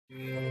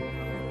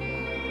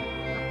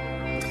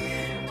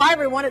Hi,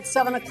 everyone. It's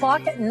 7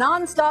 o'clock.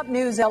 Nonstop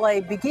News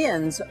LA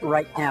begins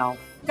right now.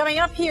 Coming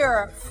up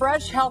here,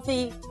 fresh,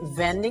 healthy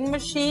vending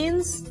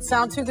machines.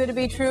 Sound too good to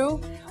be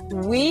true?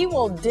 We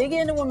will dig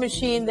into a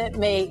machine that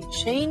may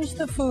change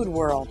the food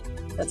world.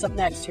 That's up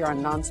next here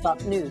on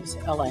Nonstop News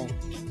LA.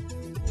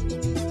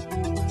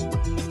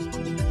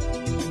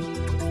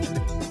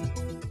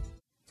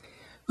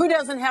 Who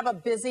doesn't have a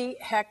busy,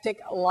 hectic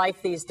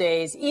life these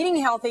days? Eating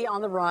healthy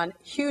on the run,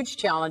 huge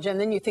challenge.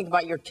 And then you think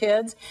about your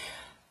kids.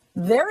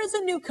 There is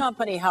a new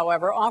company,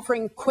 however,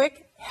 offering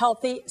quick,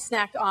 healthy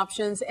snack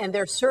options, and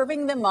they're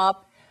serving them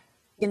up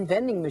in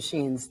vending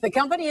machines. The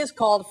company is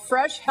called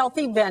Fresh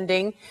Healthy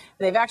Vending.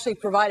 They've actually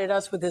provided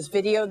us with this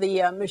video.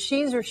 The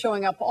machines are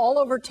showing up all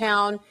over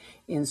town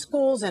in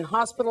schools and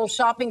hospitals,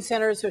 shopping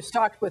centers. They're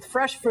stocked with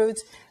fresh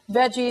fruits,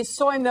 veggies,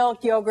 soy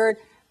milk, yogurt,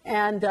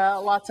 and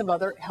lots of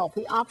other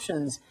healthy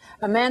options.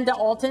 Amanda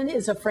Alton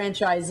is a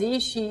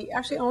franchisee. She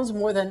actually owns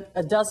more than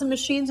a dozen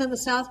machines in the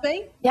South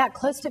Bay. Yeah,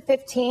 close to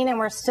 15, and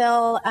we're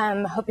still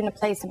hoping to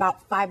place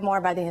about 5 more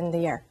by the end of the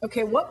year.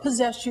 Okay, what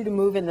possessed you to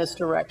move in this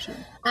direction?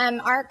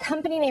 Our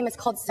company name is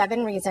called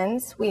 7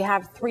 Reasons. We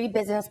have 3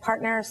 business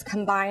partners.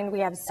 Combined, we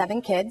have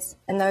 7 kids,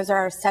 and those are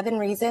our 7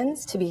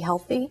 reasons to be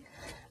healthy.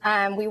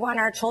 We want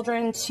our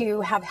children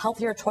to have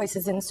healthier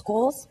choices in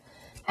schools.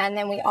 And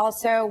then we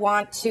also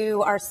want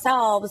to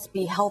ourselves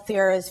be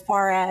healthier as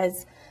far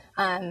as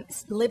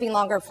living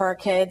longer for our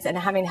kids and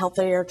having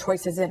healthier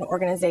choices in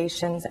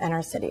organizations and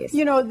our cities.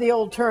 You know the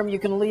old term, you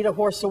can lead a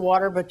horse to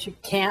water, but you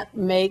can't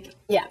make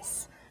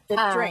yes. it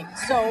drink.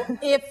 So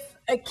if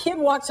a kid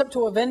walks up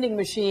to a vending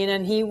machine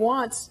and he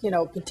wants,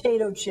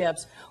 potato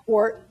chips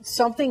or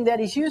something that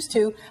he's used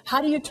to,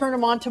 how do you turn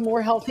him on to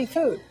more healthy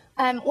food?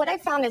 What I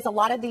found is a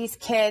lot of these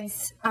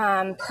kids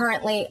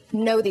currently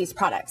know these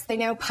products. They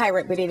know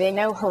Pirate Booty, they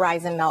know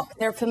Horizon Milk.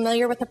 They're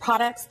familiar with the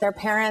products. Their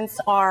parents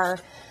are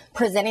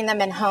presenting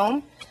them in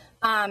home.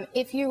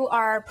 If you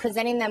are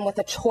presenting them with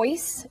a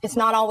choice, it's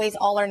not always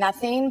all or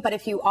nothing, but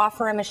if you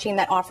offer a machine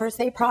that offers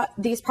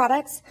these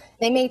products,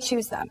 they may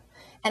choose them.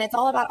 And it's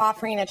all about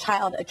offering a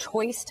child a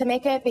choice to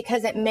make it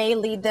because it may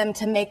lead them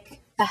to make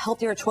a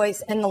healthier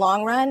choice in the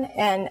long run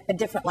and a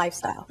different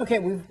lifestyle. Okay,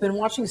 we've been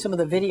watching some of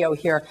the video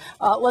here.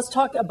 Let's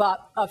talk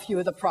about a few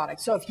of the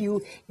products. So if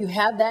you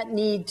have that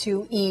need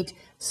to eat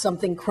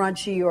something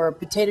crunchy or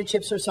potato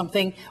chips or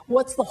something,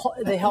 what's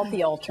the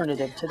healthy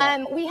alternative to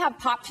that? We have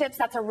Pop Chips.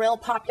 That's a real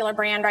popular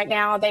brand right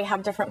now. They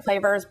have different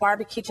flavors.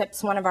 Barbecue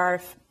Chips, one of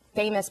our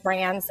famous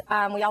brands.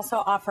 We also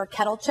offer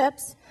Kettle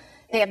Chips.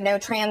 They have no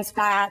trans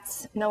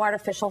fats, no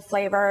artificial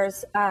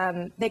flavors.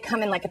 They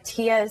come in like a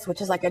Tia's, which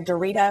is like a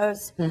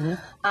Doritos.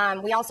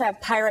 Mm-hmm. We also have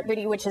Pirate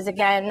Booty, which is,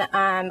 again,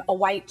 a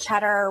white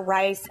cheddar,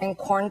 rice, and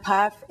corn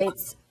puff.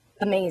 It's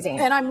amazing.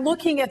 And I'm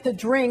looking at the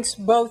drinks,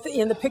 both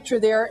in the picture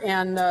there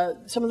and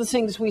some of the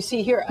things we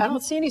see here. I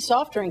don't see any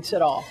soft drinks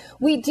at all.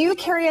 We do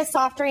carry a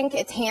soft drink.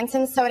 It's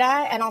Hanson Soda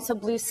and also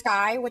Blue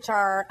Sky, which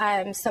are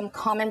some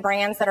common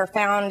brands that are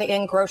found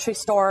in grocery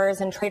stores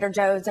and Trader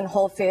Joe's and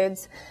Whole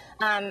Foods.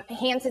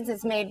 Hanson's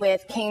is made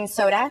with cane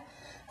soda,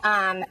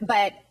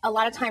 but a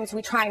lot of times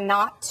we try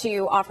not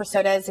to offer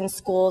sodas in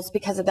schools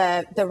because of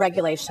the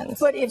regulations.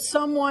 But if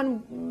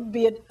someone,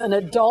 be it an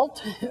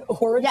adult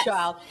or a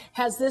child,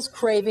 has this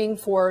craving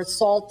for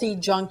salty,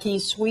 junky,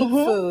 sweet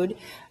food,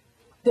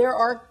 there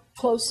are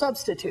close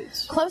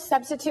substitutes. Close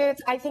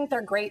substitutes, I think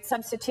they're great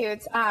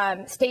substitutes.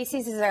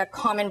 Stacy's is a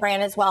common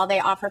brand as well.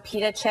 They offer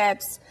pita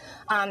chips.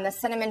 The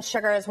cinnamon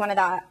sugar is one of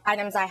the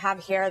items I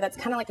have here that's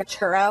kind of like a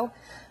churro.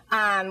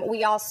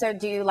 We also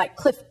do like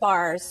Cliff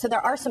Bars. So there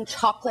are some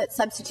chocolate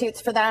substitutes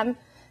for them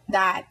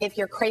that if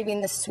you're craving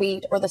the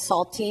sweet or the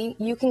salty,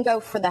 you can go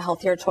for the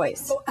healthier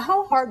choice. So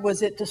how hard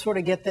was it to sort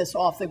of get this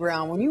off the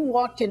ground? When you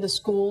walked into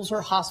schools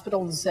or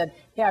hospitals and said,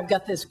 yeah, I've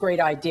got this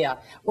great idea.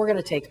 We're going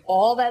to take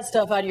all that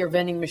stuff out of your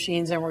vending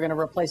machines and we're going to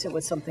replace it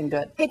with something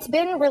good. It's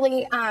been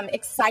really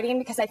exciting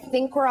because I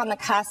think we're on the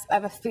cusp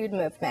of a food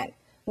movement.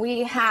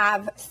 We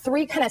have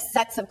 3 kind of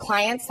sets of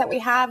clients that we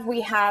have.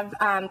 We have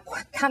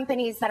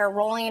companies that are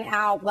rolling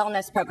out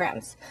wellness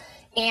programs.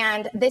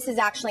 And this is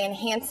actually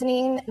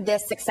enhancing the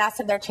success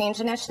of their change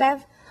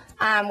initiative.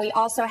 We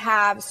also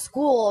have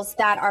schools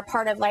that are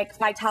part of like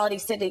Vitality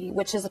City,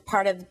 which is a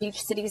part of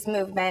Beach Cities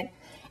movement.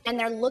 And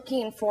they're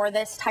looking for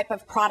this type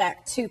of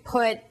product to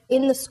put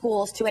in the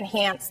schools to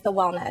enhance the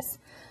wellness.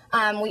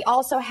 We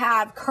also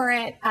have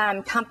current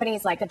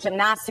companies like a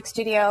gymnastics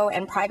studio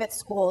and private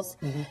schools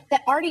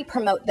that already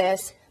promote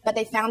this, but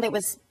they found it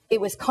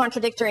was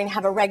contradictory and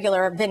have a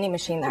regular vending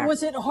machine there.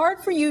 Was it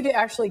hard for you to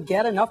actually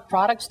get enough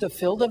products to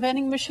fill the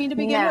vending machine to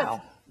begin with?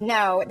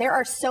 No, there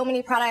are so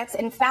many products.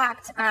 In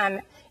fact,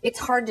 it's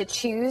hard to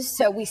choose.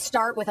 So we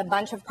start with a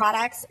bunch of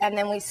products and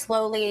then we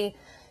slowly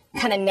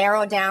kind of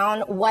narrow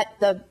down what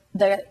the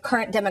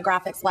current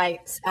demographics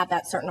likes at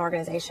that certain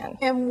organization.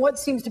 And what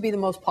seems to be the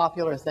most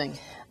popular thing?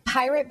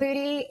 Pirate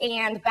Booty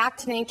and Back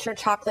to Nature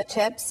chocolate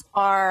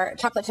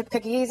chip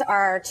cookies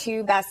are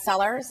two best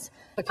sellers.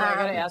 Okay, I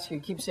gotta ask you.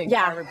 You keep saying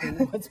yeah. Pirate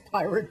Booty. What's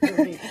Pirate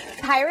Booty?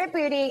 Pirate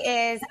Booty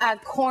is a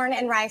corn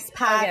and rice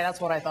puff. Okay,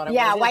 that's what I thought it was.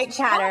 Yeah, white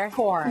cheddar.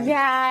 Popcorn.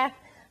 Yeah.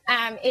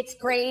 It's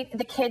great.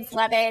 The kids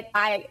love it.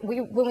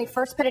 When we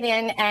first put it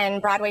in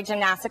Broadway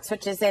Gymnastics,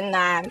 which is in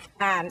the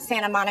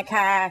Santa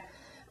Monica,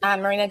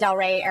 Marina Del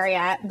Rey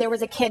area, there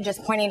was a kid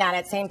just pointing at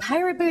it saying,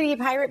 Pirate Booty,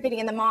 Pirate Booty.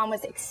 And the mom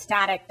was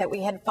ecstatic that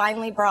we had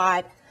finally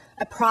brought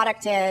a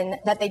product in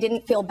that they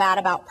didn't feel bad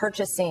about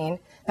purchasing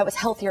that was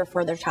healthier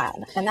for their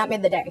child. And that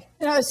made the day.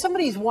 Now, if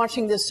somebody's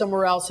watching this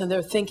somewhere else and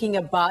they're thinking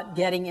about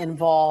getting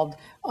involved,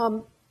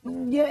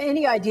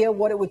 any idea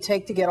what it would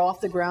take to get off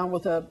the ground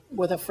with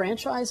a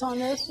franchise on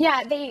this?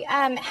 Yeah, they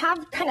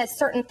have kind of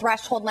certain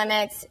threshold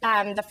limits.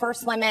 The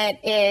first limit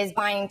is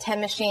buying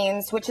 10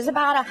 machines, which is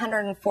about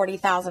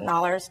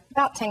 $140,000,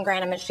 about 10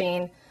 grand a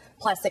machine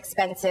plus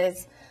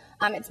expenses.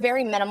 It's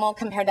very minimal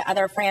compared to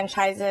other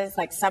franchises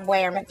like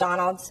Subway or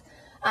McDonald's.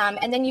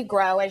 And then you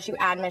grow as you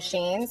add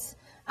machines.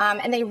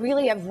 And they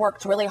really have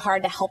worked really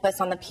hard to help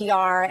us on the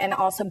PR and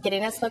also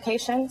getting us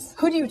locations.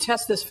 Who do you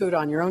test this food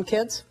on? Your own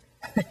kids?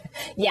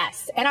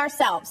 Yes, and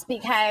ourselves,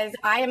 because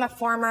I am a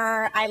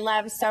former, I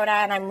love soda,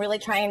 and I'm really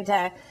trying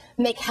to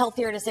make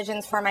healthier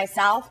decisions for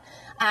myself.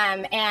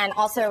 And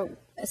also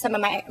some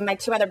of my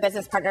two other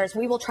business partners,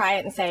 we will try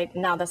it and say,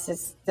 no, this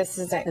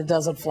isn't. It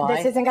doesn't fly.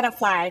 This isn't going to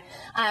fly.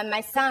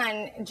 My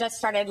son just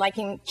started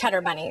liking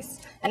cheddar bunnies,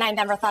 and I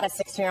never thought a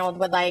 16-year-old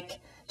would like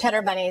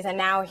cheddar bunnies, and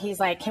now he's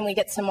like, can we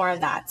get some more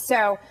of that?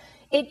 So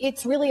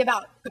it's really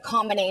about the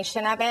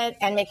combination of it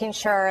and making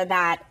sure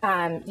that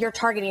you're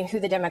targeting who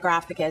the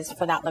demographic is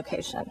for that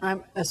location.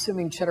 I'm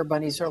assuming cheddar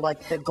bunnies are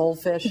like the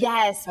goldfish?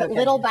 Yes, but okay.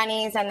 Little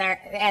bunnies,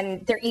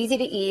 and they're easy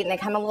to eat, and they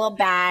come in a little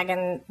bag,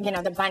 and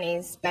the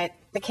bunnies, but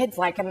the kids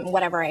like them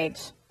whatever age.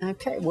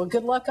 Okay, well,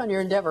 good luck on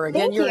your endeavor.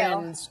 Again, Thank you're you.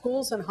 in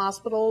schools and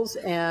hospitals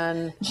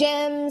and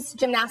gyms,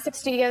 gymnastic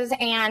studios,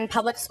 and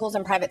public schools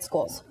and private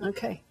schools.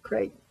 Okay,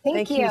 great.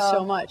 Thank you you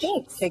so much.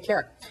 Thanks. Take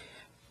care.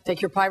 Take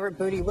your Pirate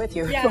Booty with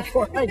you Yeah.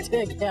 before I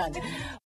dig in.